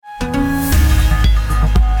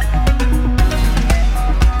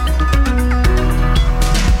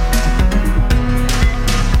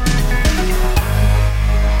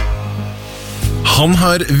Han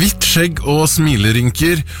har hvitt skjegg og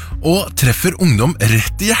smilerynker, og treffer ungdom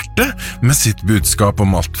rett i hjertet med sitt budskap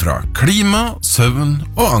om alt fra klima, søvn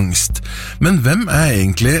og angst. Men hvem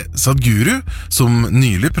egentlig Sadhguru, som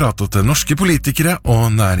nylig pratet til norske politikere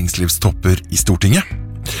og næringslivstopper i Stortinget?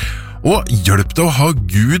 Og hjelp det å ha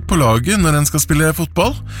Gud på laget når en skal spille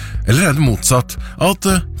fotball? Eller det motsatt, at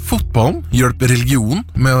fotballen hjelper religion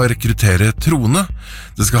med å rekruttere troende?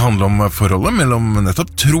 Det skal handle om forholdet mellom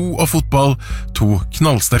nettopp tro og fotball, to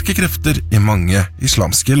knallsterke krefter i mange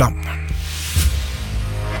islamske land.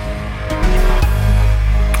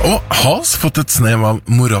 Og har fått et snev av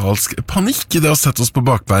moralsk panikk i det å sette oss på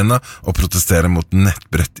bakbeina og protestere mot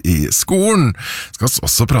nettbrett i skolen. Skal vi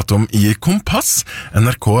også prate om i Kompass,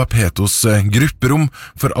 NRK P2s grupperom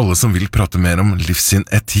for alle som vil prate mer om livssyn,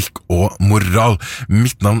 etikk og moral.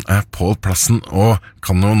 Mitt navn Pål Plassen, og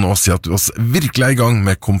kan jo nå si at du også virkelig i gang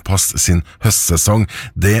med Kompass sin høstsesong.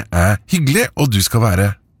 Det hyggelig, og du skal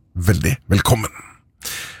være veldig velkommen.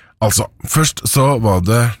 Altså, først så var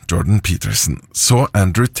det Jordan Peterson, så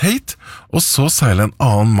Andrew Tate, og så seiler en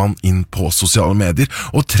annen mann inn på sosiale medier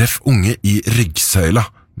og treff unge i ryggsøyla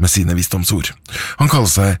med sine visdomsord. Han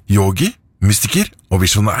kaller seg yogi, mystiker og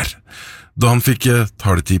visjonær. Da han fikk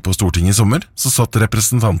taletid på Stortinget i sommer, så satt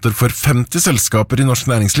representanter for 50 selskaper i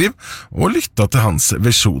norsk næringsliv og lyttet til hans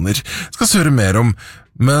visjoner. Skal høre mer om,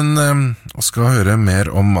 men skal høre mer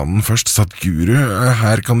om mannen først, Sadhguru.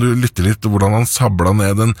 Her kan du lytte litt hvordan han sabla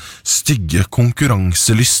ned den stygge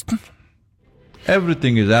konkurranselysten.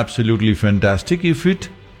 Everything is absolutely fantastic if it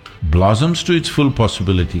blossoms to its full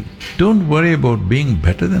possibility. Don't worry about being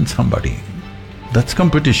better than somebody. That's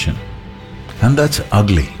competition. And that's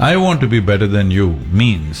ugly. I want to be better than you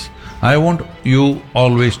means I want you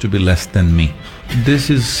always to be less than me.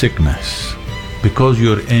 This is sickness because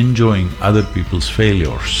you're enjoying other people's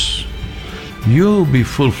failures. You be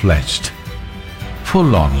full-fledged,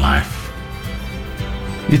 full-on life.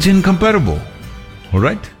 It's incomparable, all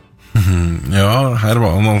right? Ja, her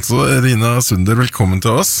var han altså. Rina Sunder, velkommen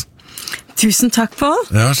til oss. Tusen takk, Pål.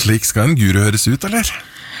 Ja, slik skal en guru høres ut, eller?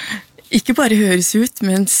 Ikke bare høres ut,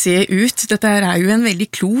 men se ut. Dette jo en veldig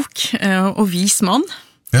klok og vis mann,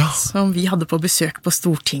 som vi hadde på besøk på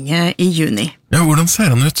Stortinget i juni. Ja, hvordan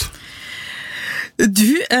ser han ut?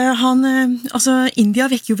 India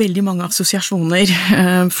vekker jo veldig mange assosiasjoner.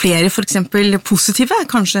 Flere for eksempel positive,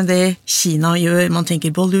 kanskje det Kina gjør. Man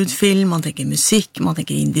tenker Bollywood-film, man tenker musikk, man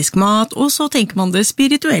tenker indisk mat, og så tenker man det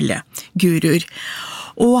spirituelle, guruer.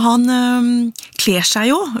 Og han kler seg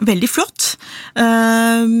jo veldig flott,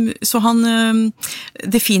 så han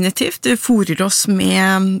definitivt fôrer oss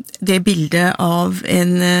med det bildet av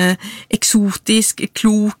en eksotisk,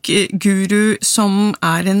 klok guru som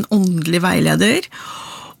en åndelig veileder.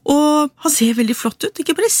 Og han ser veldig flott ut,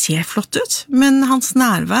 ikke bare ser flott ut, men hans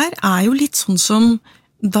nærvær jo litt sånn som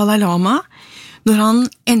Dalai Lama. Når han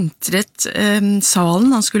entret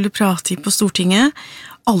salen han skulle prate i på Stortinget,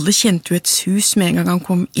 alle kjente jo et sus med en gang han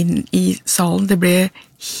kom inn i salen. Det ble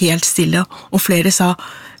helt stille, og flere sa,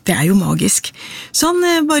 det jo magisk. Så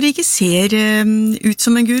han bare ikke ser ut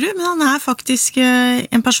som en guru, men han faktisk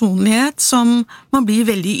en personlighet som man blir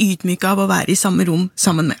veldig ydmyk av å være i samme rom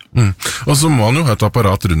sammen med. Og så må han jo ha et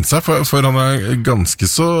apparat rundt seg, for han ganske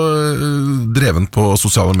så dreven på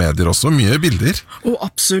sosiale medier også, mye bilder. Og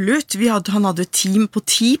absolutt, han hadde et team på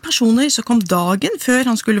 10 personer som kom dagen før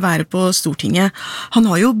han skulle være på Stortinget. Han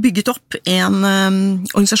har jo bygget opp en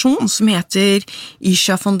organisasjon som heter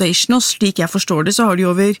Isha Foundation, og slik jeg forstår det, så har de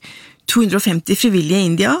over 250 frivillige i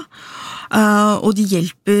India, og de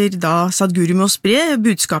hjelper da Sadhguru med å spre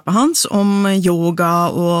budskapet hans om yoga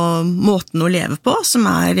og måten å leve på, som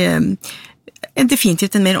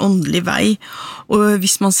definitivt en mer åndelig vei. Og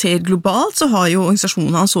hvis man ser globalt, så har jo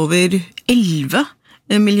organisasjonen hans over 11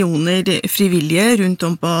 millioner frivillige rundt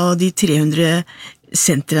om på de 300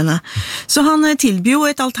 sentrene. Så han tilbyr jo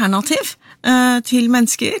et alternativ til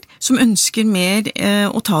mennesker som ønsker mer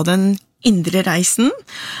å ta den indre reisen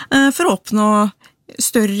for å oppnå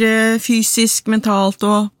større fysisk, mentalt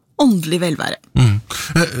og åndelig velvære.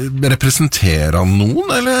 Representerer han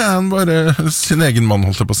noen, eller han bare sin egen mann,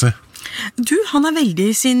 holdt jeg på å si? Han veldig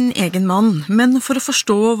sin egen mann, men for å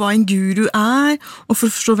forstå hva en guru og for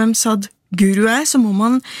å forstå hvem Sadhguru så må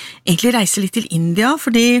man egentlig reise litt til India,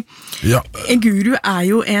 fordi en guru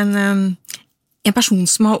jo en person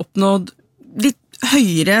som har oppnådd litt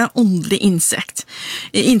høyere åndelig innsikt,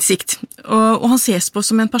 og han ses på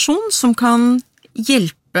som en person som kan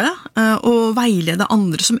hjelpe hjelpe og veilede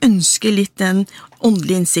andre som ønsker litt den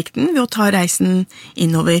åndelige innsikten ved å ta reisen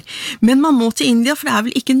innover. Men man må til India, for det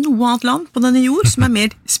vel ikke noe annet land på denne jord som mer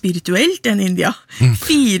spirituelt enn India.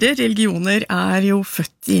 4 religioner jo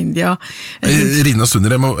født i India. Rina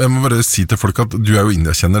Sunder, jeg må bare si til folk at du jo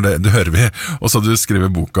India-kjenner, det hører vi, og så har du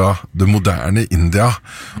skrevet boka Det moderne India.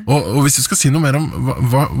 Og hvis du skal si noe mer om,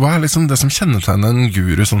 hva liksom det som kjennetegner en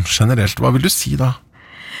guru sånn generelt, hva vil du si da?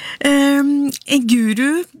 En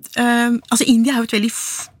guru, altså India jo et veldig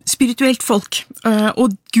spirituelt folk,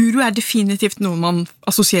 og guru definitivt noe man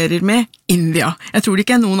assosierer med India. Jeg tror det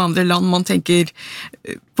ikke noen andre land man tenker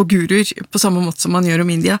på guruer på samme måte som man gjør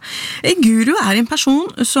om India. En guru en person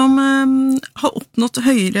som har oppnådd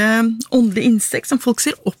høyere åndelig innsikt, som folk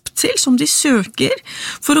ser opp til, som de søker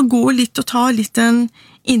for å gå litt og ta litt den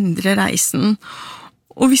indre reisen.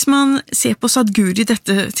 Og hvis man ser på Sadhguru i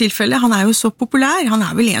dette tilfellet, han jo så populær, han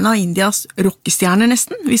vel en av Indias rockestjerner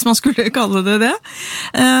nesten, hvis man skulle kalle det det.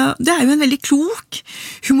 Det jo en veldig klok,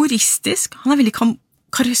 humoristisk, han veldig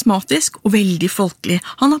karismatisk og veldig folkelig.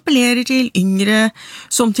 Han appellerer til yngre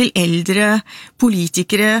som til eldre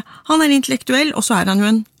politikere, han intellektuell, og så han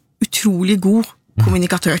jo en utrolig god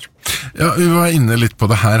kommunikatør. Ja, vi var inne litt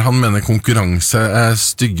på det her, han mener konkurranse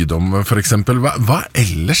styggedom for eksempel. Hva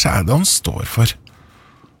ellers det han står for?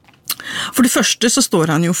 For det første så står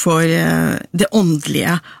han jo for det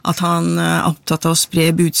åndelige, at han opptatt av å spre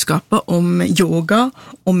budskapet om yoga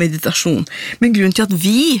og meditasjon. Men grunnen til at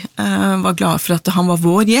vi var glade for at han var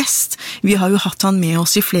vår gjest, vi har jo hatt han med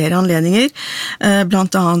oss i flere anledninger,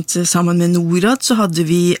 blant annet sammen med Norad så hadde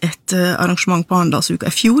vi et arrangement på Arendalsuka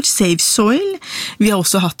i fjor, Save Soil. Vi har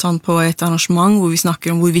også hatt han på et arrangement hvor vi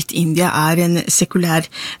snakker om hvorvidt India en sekulær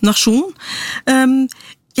nasjon.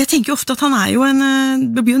 Jeg tenker jo ofte at han jo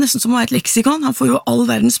det blir jo nesten som å være et leksikon, han får jo all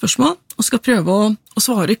verdens spørsmål og skal prøve å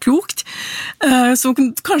svare klokt. Så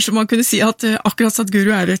kanskje man kunne si at akkurat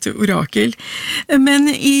Sadhguru et orakel. Men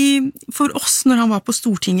for oss, når han var på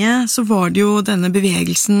Stortinget, så var det jo denne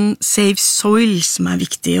bevegelsen Save Soil som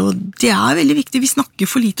viktig, og det veldig viktig. Vi snakker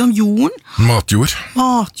for lite om jorden. Matjord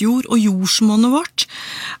og jordsmonnet vårt.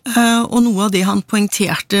 Og noe av det han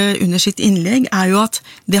poengterte under sitt innlegg jo at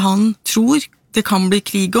det han tror det kan bli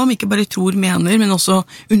krig om, ikke bare tror, mener, men også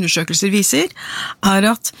undersøkelser viser,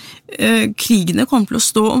 at krigene kommer til å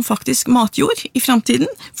stå om faktisk matjord i fremtiden,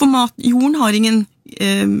 for jorden har ingen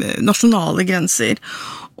nasjonale grenser.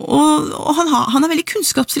 Og han veldig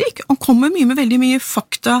kunnskapsrik, han kommer med veldig mye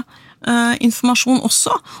fakta, informasjon også,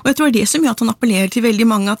 og jeg tror det som gjør at han appellerer til veldig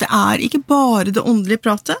mange, at det ikke bare det åndelige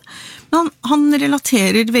pratet, men han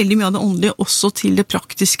relaterer veldig mye av det åndelige også til det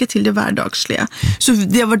praktiske, til det hverdagslige. Så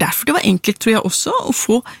det var derfor det var enkelt, tror jeg også, å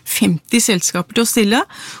få 50 selskaper til å stille,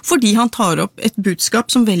 fordi han tar opp et budskap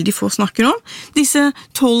som veldig få snakker om, disse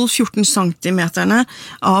 12-14 centimeterne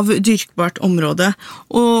av dyrkbart område,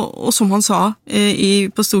 og som han sa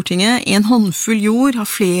på Stortinget, en håndfull jord har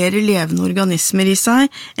flere levende organismer i seg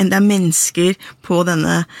enn det mennesker på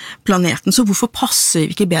denne planeten. Så hvorfor passer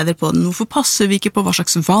vi ikke bedre på den? Hvorfor passer vi ikke på hva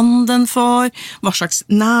slags vann den får, hva slags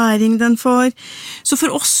næring den får? Så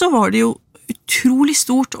for oss så var det jo utrolig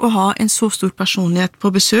stort å ha en så stor personlighet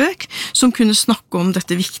på besøk som kunne snakke om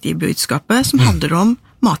dette viktige budskapet som handler om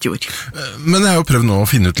matjord. Men jeg har jo prøvd nå å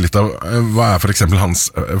finne ut litt av hva for eksempel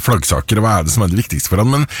hans flaggsaker, og hva det som det viktigste for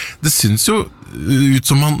han, men det synes jo ut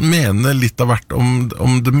som han mener litt av hvert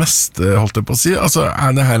om det meste, holdt jeg på å si. Altså,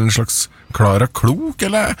 det her en slags klar og klok,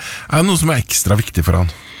 eller det noe som ekstra viktig for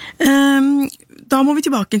han? Da må vi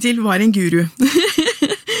tilbake til hva en guru.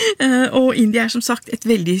 Og India som sagt et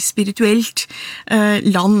veldig spirituelt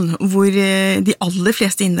land, hvor de aller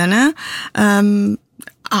fleste inderne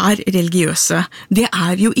religiøse. Det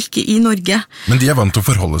jo ikke i Norge. Men de vant til å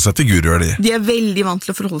forholde seg til guruer, de? De veldig vant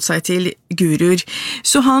til å forholde seg til guruer.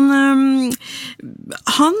 Så han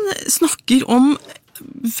snakker om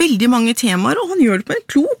veldig mange temaer, og han gjør det på en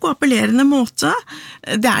klok og appellerende måte.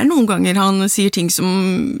 Det noen ganger han sier ting som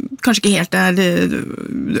kanskje ikke helt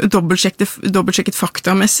dobbeltsjekket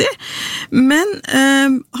faktamessig, men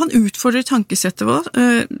han utfordrer tankesettet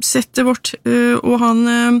vårt, og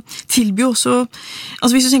han tilbyr også,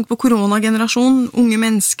 altså hvis du tenker på koronagenerasjonen, unge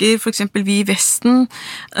mennesker, for eksempel vi i Vesten,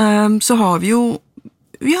 så har vi jo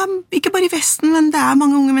ikke bare i Vesten, men det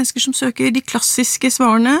mange unge mennesker som søker de klassiske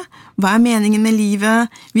svarene. Hva meningen med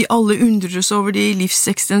livet? Vi alle undrer oss over de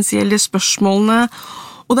livseksistensielle spørsmålene.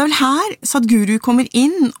 Og det vel her Sadhguru kommer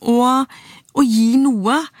inn og gir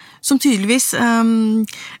noe som tydeligvis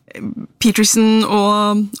Peterson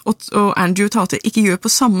og Andrew Tate ikke gjør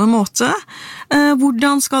på samme måte.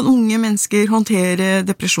 Hvordan skal unge mennesker håndtere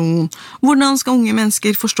depresjon? Hvordan skal unge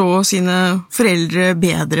mennesker forstå sine foreldre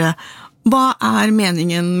bedre? hva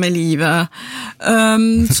meningen med livet?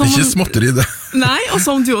 Ikke småtteri det. Nei, og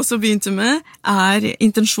som du også begynte med,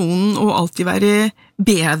 intensjonen å alltid være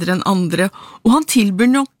bedre enn andre. Og han tilbyr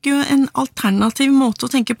nok en alternativ måte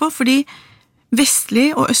å tenke på, fordi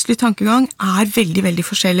vestlig og østlig tankegang veldig, veldig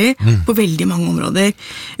forskjellig på veldig mange områder.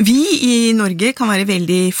 Vi i Norge kan være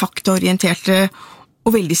veldig faktaorienterte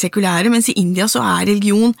og veldig sekulære, mens i India så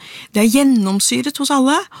religion, det gjennomsyret hos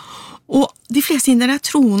alle. Og de fleste indiere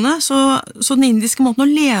troende, så den indiske måten å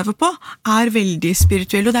leve på veldig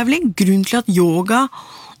spirituell, og det vel en grunn til at yoga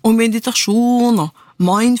og meditasjon og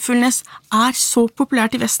mindfulness så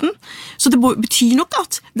populært i Vesten. Så det betyr nok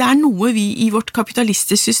at det noe vi i vårt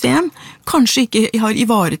kapitalistiske system kanskje ikke har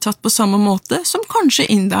ivaretatt på samme måte, som kanskje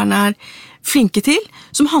inderne flinke til,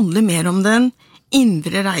 som handler mer om den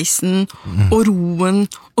indre reisen og roen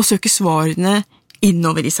og søke svarene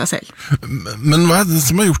innover i seg selv. Men hva det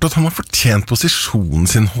som har gjort at han har fortjent posisjonen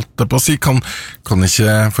sin, holdt jeg på å si? Kan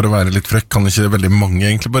ikke, for å være litt frekk, kan ikke veldig mange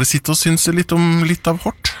egentlig bare sitte og synse litt om litt av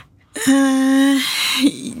hvert?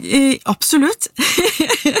 Absolutt.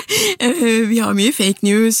 Vi har mye fake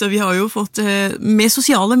news, og vi har jo fått med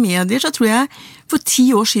sosiale medier, så tror jeg for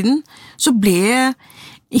 10 år siden så ble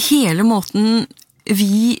hele måten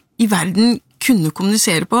vi i verden kunne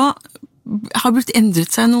kommunisere på har blitt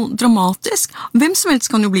endret seg noe dramatisk. Hvem som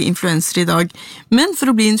helst kan jo bli influencer i dag, men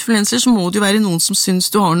for å bli influencer så må det jo være noen som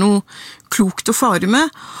synes du har noe klokt å fare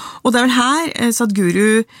med, og det vel her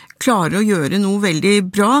Sadhguru klarer å gjøre noe veldig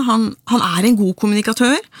bra. Han en god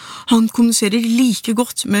kommunikatør, han kommuniserer like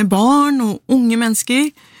godt med barn og unge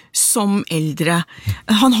mennesker som eldre.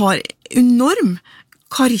 Han har enorm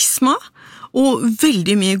karisma og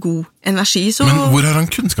veldig mye god energi. Men hvor har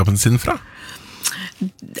han kunnskapen sin fra?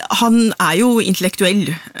 Han jo intellektuell,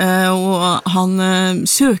 og han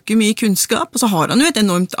søker mye kunnskap, og så har han jo et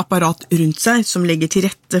enormt apparat rundt seg som legger til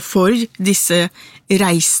rette for disse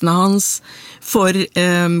reisene hans, for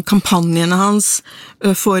kampanjene hans,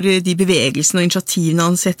 for de bevegelsene og initiativene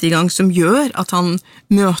han setter i gang, som gjør at han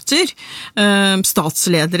møter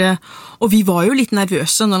statsledere. Og vi var jo litt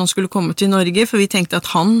nervøse når han skulle komme til Norge, for vi tenkte at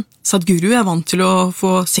Sadhguru vant til å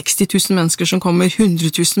få 60 000 mennesker som kommer,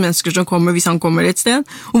 100 000 mennesker som kommer hvis han kommer et sted.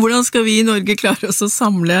 Og hvordan skal vi i Norge klare oss å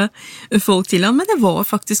samle folk til ham? Men det var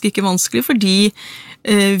faktisk ikke vanskelig, fordi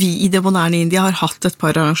vi i det moderne India har hatt et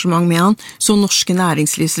par arrangement med han, så norske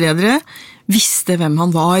næringslivsledere visste hvem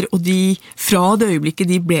han var, og fra det øyeblikket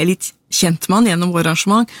de ble litt kjent med han gjennom vår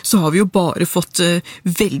arrangement, så har vi jo bare fått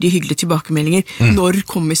veldig hyggelige tilbakemeldinger. Når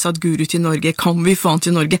kommer Sadhguru til Norge? Kan vi få han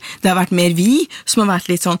til Norge? Det har vært mer vi som har vært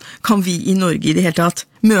litt sånn, kan vi i Norge i det hele tatt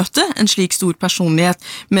møte en slik stor personlighet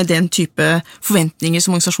med den type forventninger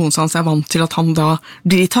som organisasjonen hans vant til at han da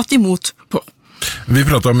blir tatt imot på? Vi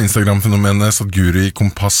pratet om Instagram-fenomenet Sadhguru i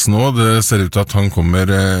Kompass nå. Det ser ut til at han kommer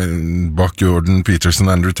bak Jordan Peterson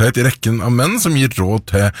og Andrew Tate i rekken av menn som gir råd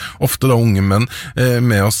til ofte da unge menn.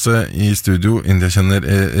 Med oss i studio, India-kjenner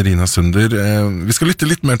Rina Sunder. Vi skal lytte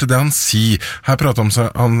litt mer til det han sier. Her prater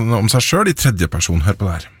han om seg selv i tredje person. Hør på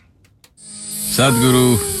det her.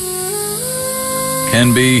 Sadhguru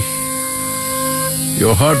can be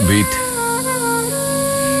your heartbeat,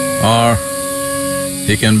 or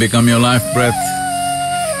he can become your life breath,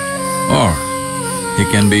 or he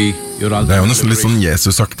can be your Det jo nesten litt sånn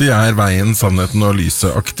Jesus-aktig. Jeg veien, sannheten og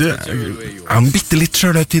lyset-aktig. Han bitte litt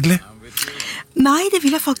selvhøytidelig. Nei, det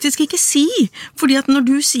vil jeg faktisk ikke si, fordi at når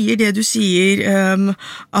du sier det du sier,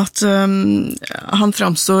 at han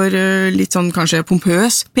framstår litt sånn kanskje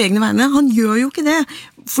pompøs på egne vegne, han gjør jo ikke det,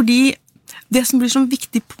 fordi det som blir så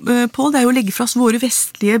viktig, Pål, det jo å legge fra oss våre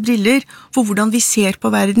vestlige briller for hvordan vi ser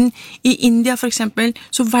på verden. I India for eksempel,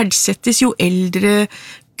 så verdsettes jo eldre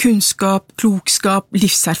kunnskap, klokskap,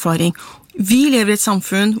 livserfaring. Vi lever i et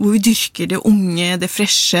samfunn hvor vi dyrker det unge, det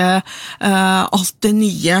freshe, alt det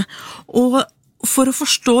nye. Og for å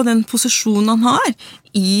forstå den posisjonen han har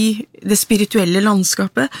i det spirituelle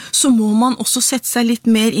landskapet, så må man også sette seg litt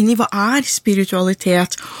mer inn i hva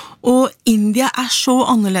spiritualitet. Og India så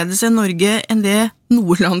annerledes enn Norge enn det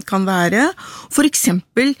noe land kan være. For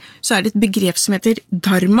eksempel så det et begrep som heter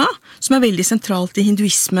dharma, som veldig sentralt i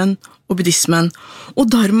hinduismen og buddhismen. Og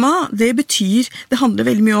dharma, det handler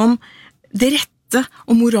veldig mye om det rette,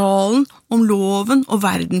 om moralen, om loven og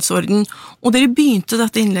verdensorden. Og dere begynte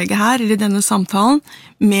dette innlegget her, eller denne samtalen,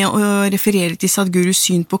 med å referere til Sadhgurus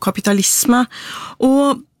syn på kapitalisme.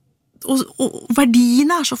 Og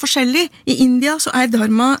verdiene så forskjellige. I India så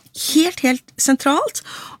dharma helt sentralt,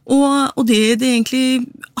 og det egentlig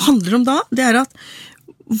handler om da, det at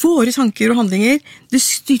våre tanker og handlinger, det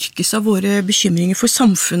styrkes av våre bekymringer for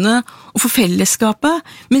samfunnet og for fellesskapet,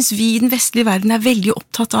 mens vi i den vestlige verden veldig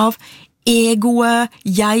opptatt av egoet,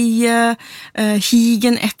 jeget,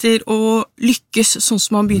 higen etter å lykkes, sånn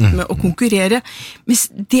som man begynte med å konkurrere. Men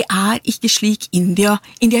det ikke slik India.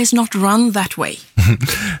 India is not run that way.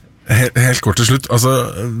 Helt kort til slutt, altså,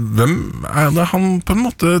 hvem det han på en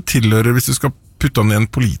måte tilhører, hvis du skal putte han i en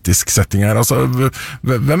politisk setting her? Altså,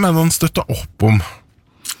 hvem det han støtter opp om?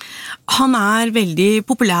 Han veldig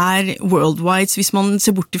populær worldwide, så hvis man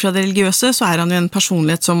ser bort fra det religiøse, så han jo en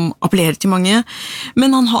personlighet som appellerer til mange.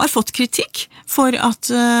 Men han har fått kritikk for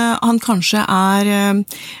at han kanskje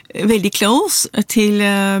veldig close til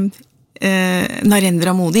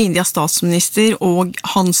Narendra Modi, Indias statsminister, og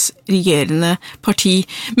hans regjerende parti.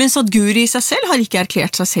 Men Sadhguru i seg selv har ikke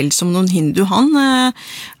erklært seg selv som noen hindu. Han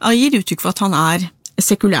gir uttrykk for at han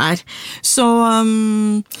sekulær. Så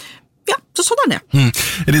ja, så sånn det.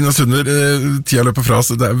 Rina Sunder, tida løper fra oss,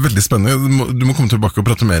 det veldig spennende. Du må komme tilbake og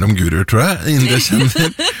prate mer om guruer, tror jeg. India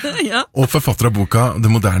kjenner. Ja. Og forfatter av boka Det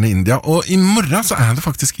moderne India. Og i morgen så det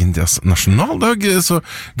faktisk Indias nasjonaldag, så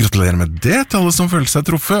gratulerer med det til alle som føler seg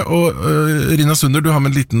truffet. Og Rina Sunder, du har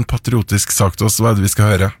med en liten patriotisk sak til oss. Hva det vi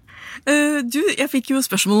skal høre? Jeg fikk jo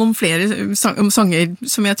spørsmål om flere sanger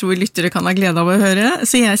som jeg tror lyttere kan ha glede av å høre,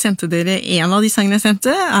 så jeg sendte dere en av de sangene jeg sendte,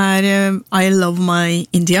 I Love My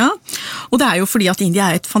India, og det jo fordi at India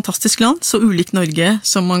et fantastisk land, så ulikt Norge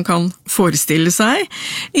som man kan forestille seg.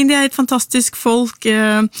 India et fantastisk folk,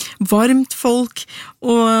 varmt folk,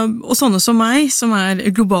 og sånne som meg, som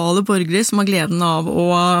globale borgere, som har gleden av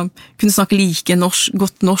å kunne snakke like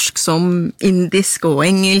godt norsk som indisk og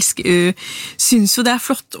engelsk, synes jo det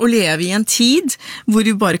flott å leve i en tid hvor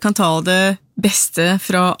du bare kan ta det beste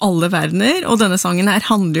fra alle verdener, og denne sangen her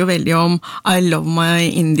handler jo veldig om I Love My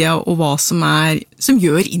India, og hva som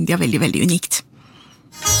gjør India veldig, veldig unikt.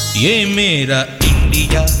 Ye mera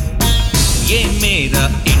India, ye mera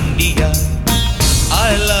India,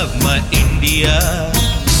 I love my India,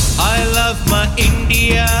 I love my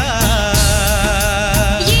India.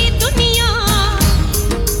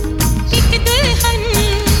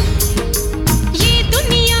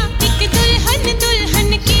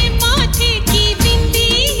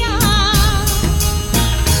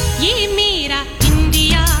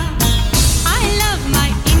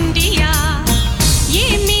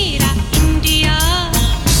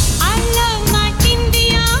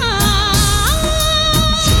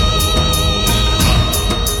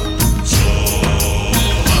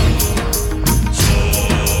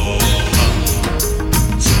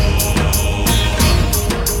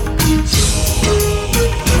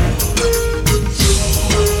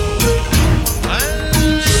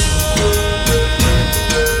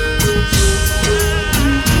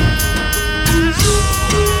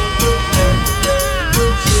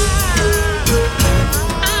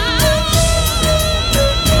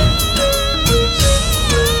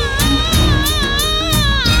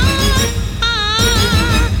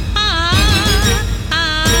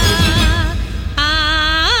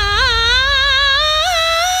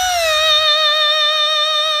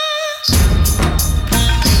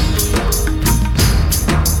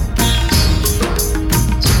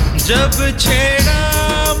 जब छेड़ा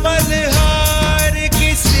मल्हार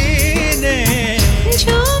किसी ने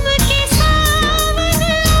झूम के सावन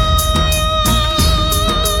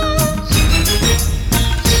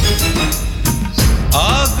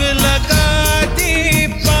आग लगा दी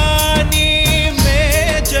पानी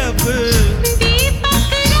में जब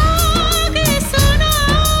दीपक राग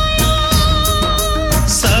सुनाया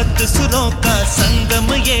सात सुरों का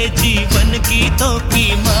संगम ये जीवन गीतों की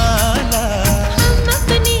माला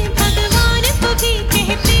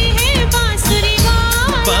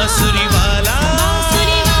बांसुरी वाला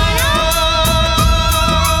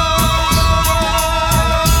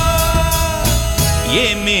ये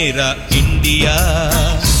मेरा India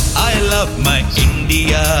I love my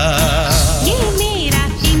India ये मेरा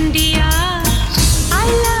India I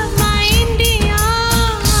love my India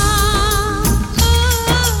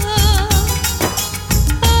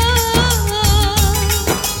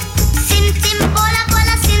Sim sim bola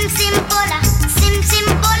bola sim sim bola sim sim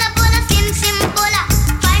bola bola sim sim bola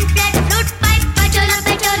fine flat flute pipe pachola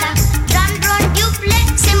pachola drum drum tublet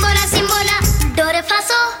simbola simbola do re fa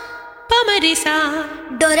so pamarisa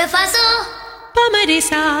do re fa so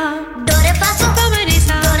pamarisa do re fa so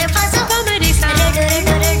pamarisa do re fa so pamarisa re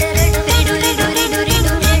do re do re do re do re do re do re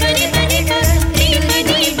do re do re do re do re do re do re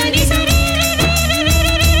do re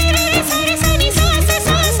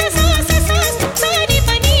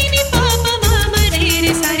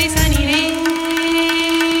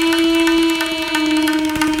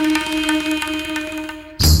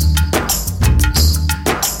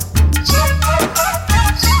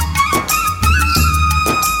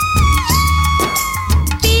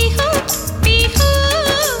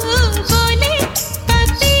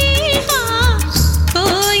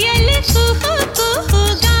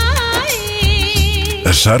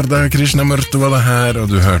Sharda Krishnamurti var det her,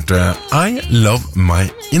 og du hørte I Love My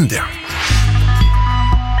India.